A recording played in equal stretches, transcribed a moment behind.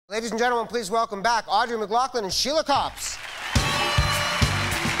Ladies and gentlemen, please welcome back Audrey McLaughlin and Sheila Copps.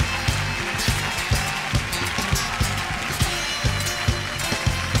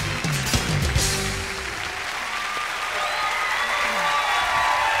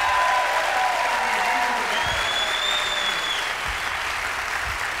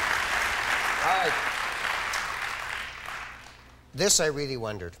 All right. This I really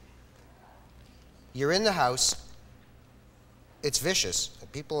wondered. You're in the House. It's vicious.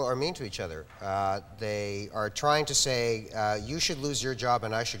 People are mean to each other. They are trying to say, you should lose your job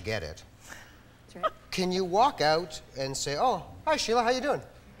and I should get it. That's right. Can you walk out and say, oh, hi Sheila, how you doing?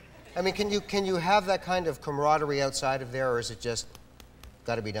 I mean, can you have that kind of camaraderie outside of there, or is it just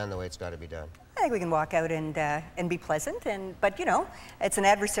got to be done the way it's got to be done? I think we can walk out and be pleasant, but you know, it's an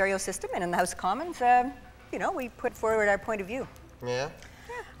adversarial system, and in the House of Commons, you know, we put forward our point of view. Yeah?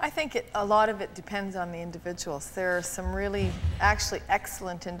 I think a lot of it depends on the individuals. There are some really, actually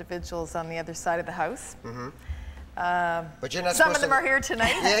excellent individuals on the other side of the House. Mm-hmm. But you're not some of them are here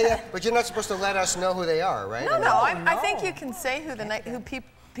tonight. Yeah, but you're not supposed to let us know who they are, right? No, I think you can say who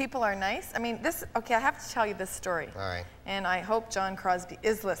people are nice. I mean, okay, I have to tell you this story. All right. And I hope John Crosbie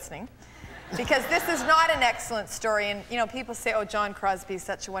is listening, because this is not an excellent story. And, you know, people say, oh, John Crosbie is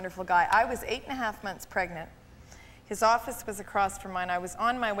such a wonderful guy. I was 8.5 months pregnant. His office was across from mine. I was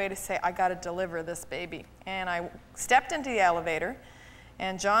on my way to say, I got to deliver this baby. And I stepped into the elevator,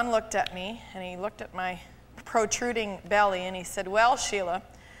 and John looked at me, and he looked at my protruding belly, and he said, well, Sheila,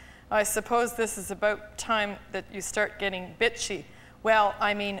 I suppose this is about time that you start getting bitchy. Well,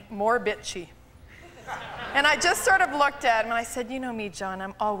 I mean, more bitchy. And I just sort of looked at him, and I said, you know me, John,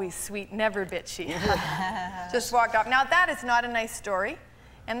 I'm always sweet, never bitchy. Just walked off. Now, that is not a nice story.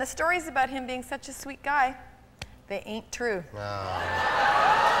 And the stories about him being such a sweet guy, they ain't true. No. Now,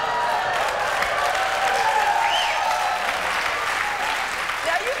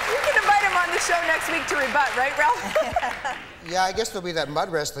 you can invite him on the show next week to rebut, right, Ralph? Yeah, I guess there'll be that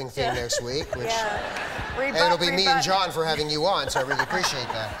mud wrestling thing next week, which, and it'll be me and John for having you on, so I really appreciate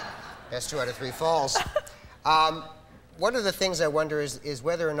that. That's 2 out of 3 falls. One of the things I wonder is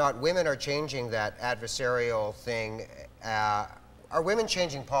whether or not women are changing that adversarial thing. Are women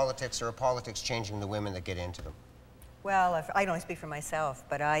changing politics, or are politics changing the women that get into them? Well, I don't speak for myself,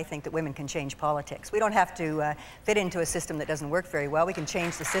 but I think that women can change politics. We don't have to fit into a system that doesn't work very well. We can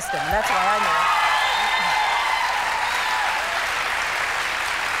change the system, and that's why I'm here.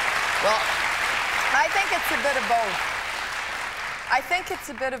 Well, I think it's a bit of both. I think it's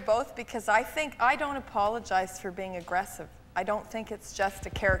a bit of both, because I don't apologize for being aggressive. I don't think it's just a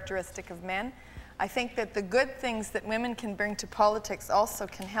characteristic of men. I think that the good things that women can bring to politics also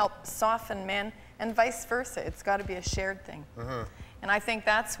can help soften men, and vice versa. It's got to be a shared thing. Mm-hmm. And I think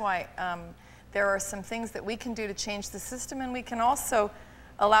that's why there are some things that we can do to change the system, and we can also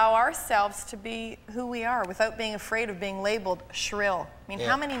allow ourselves to be who we are without being afraid of being labeled shrill. I mean,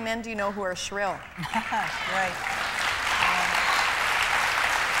 how many men do you know who are shrill? Right.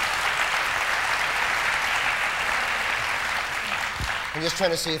 I'm just trying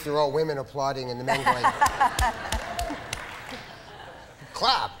to see if they're all women applauding and the men going,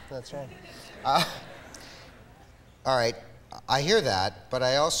 clap. That's right. All right, I hear that, but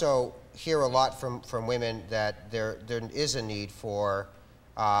I also hear a lot from women that there is a need for,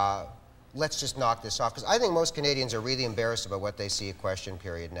 let's just knock this off. Because I think most Canadians are really embarrassed about what they see at Question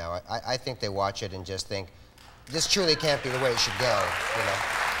Period now. I think they watch it and just think, this truly can't be the way it should go, you know.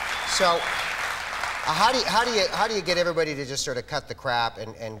 So, how do you get everybody to just sort of cut the crap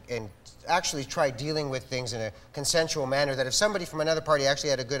and actually try dealing with things in a consensual manner, that if somebody from another party actually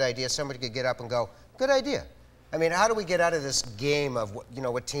had a good idea, somebody could get up and go, good idea. I mean, how do we get out of this game of, you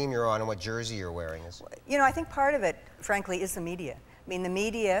know, what team you're on and what jersey you're wearing? You know, I think part of it, frankly, is the media. I mean, the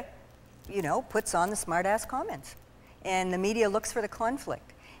media, you know, puts on the smart-ass comments. And the media looks for the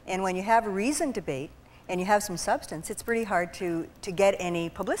conflict. And when you have a reasoned debate, and you have some substance, it's pretty hard to get any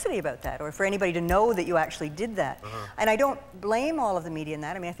publicity about that, or for anybody to know that you actually did that. And I don't blame all of the media in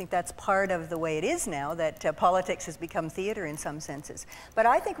that. I mean, I think that's part of the way it is now, that politics has become theater in some senses. But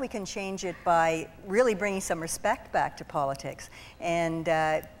I think we can change it by really bringing some respect back to politics. And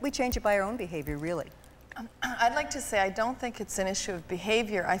we change it by our own behavior, really. I'd like to say I don't think it's an issue of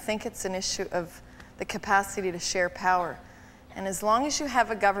behavior. I think it's an issue of the capacity to share power. And as long as you have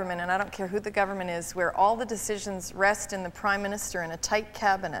a government, and I don't care who the government is, where all the decisions rest in the Prime Minister in a tight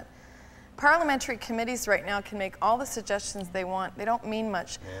cabinet, parliamentary committees right now can make all the suggestions they want. They don't mean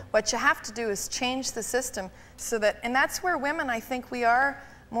much. Yeah. What you have to do is change the system so that, and that's where women, I think we are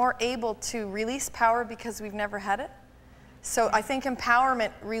more able to release power because we've never had it. So I think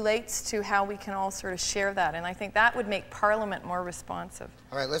empowerment relates to how we can all sort of share that, and I think that would make Parliament more responsive.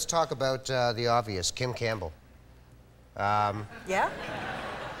 All right, let's talk about the obvious, Kim Campbell. Yeah?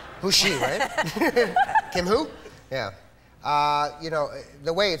 Who's she, right? Kim who? Yeah. You know,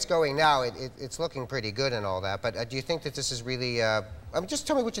 the way it's going now, it's looking pretty good and all that, but do you think that this is really, just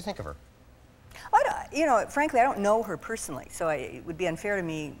tell me what you think of her. You know, frankly, I don't know her personally, so it would be unfair to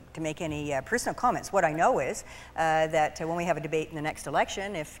me to make any personal comments. What I know is that when we have a debate in the next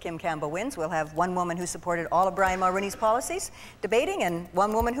election, if Kim Campbell wins, we'll have one woman who supported all of Brian Mulroney's policies debating and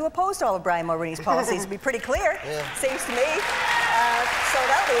one woman who opposed all of Brian Mulroney's policies. It'd be pretty clear, seems to me. So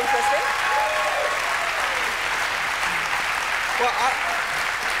that'll be interesting. Well,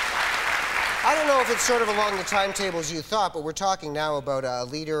 I don't know if it's sort of along the timetables you thought, but we're talking now about a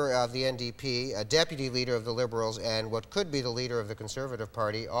leader of the NDP, a deputy leader of the Liberals, and what could be the leader of the Conservative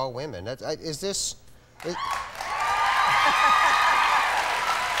Party, all women. Is this... Will of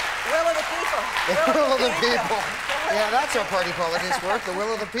the people. The will of the people. Yeah, that's how party politics work, the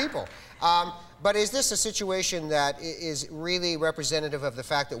will of the people. But is this a situation that is really representative of the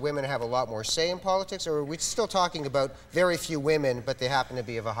fact that women have a lot more say in politics, or are we still talking about very few women, but they happen to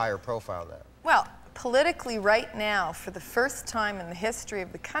be of a higher profile now? Well, politically right now, for the first time in the history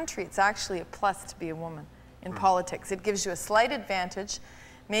of the country, it's actually a plus to be a woman in politics. It gives you a slight advantage,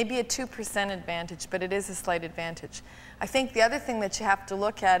 maybe a 2% advantage, but it is a slight advantage. I think the other thing that you have to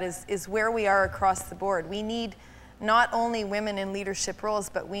look at is where we are across the board. We need not only women in leadership roles,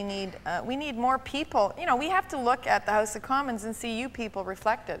 but we need more people. You know, we have to look at the House of Commons and see you people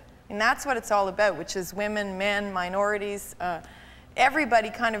reflected. And that's what it's all about, which is women, men, minorities, everybody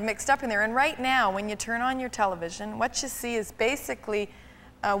kind of mixed up in there. And right now, when you turn on your television, what you see is basically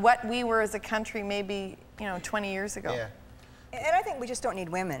what we were as a country maybe, 20 years ago. Yeah. And I think we just don't need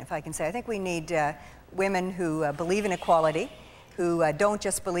women, if I can say. I think we need women who believe in equality, who don't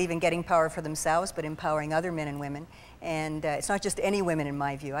just believe in getting power for themselves, but empowering other men and women. And it's not just any women, in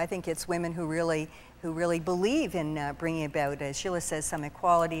my view. I think it's women who really believe in bringing about, as Sheila says, some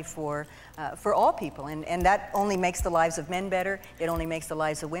equality for all people. And that only makes the lives of men better. It only makes the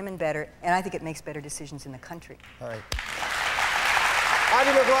lives of women better. And I think it makes better decisions in the country. All right.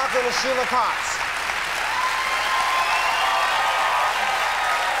 Audrey McLaughlin and Sheila Cox.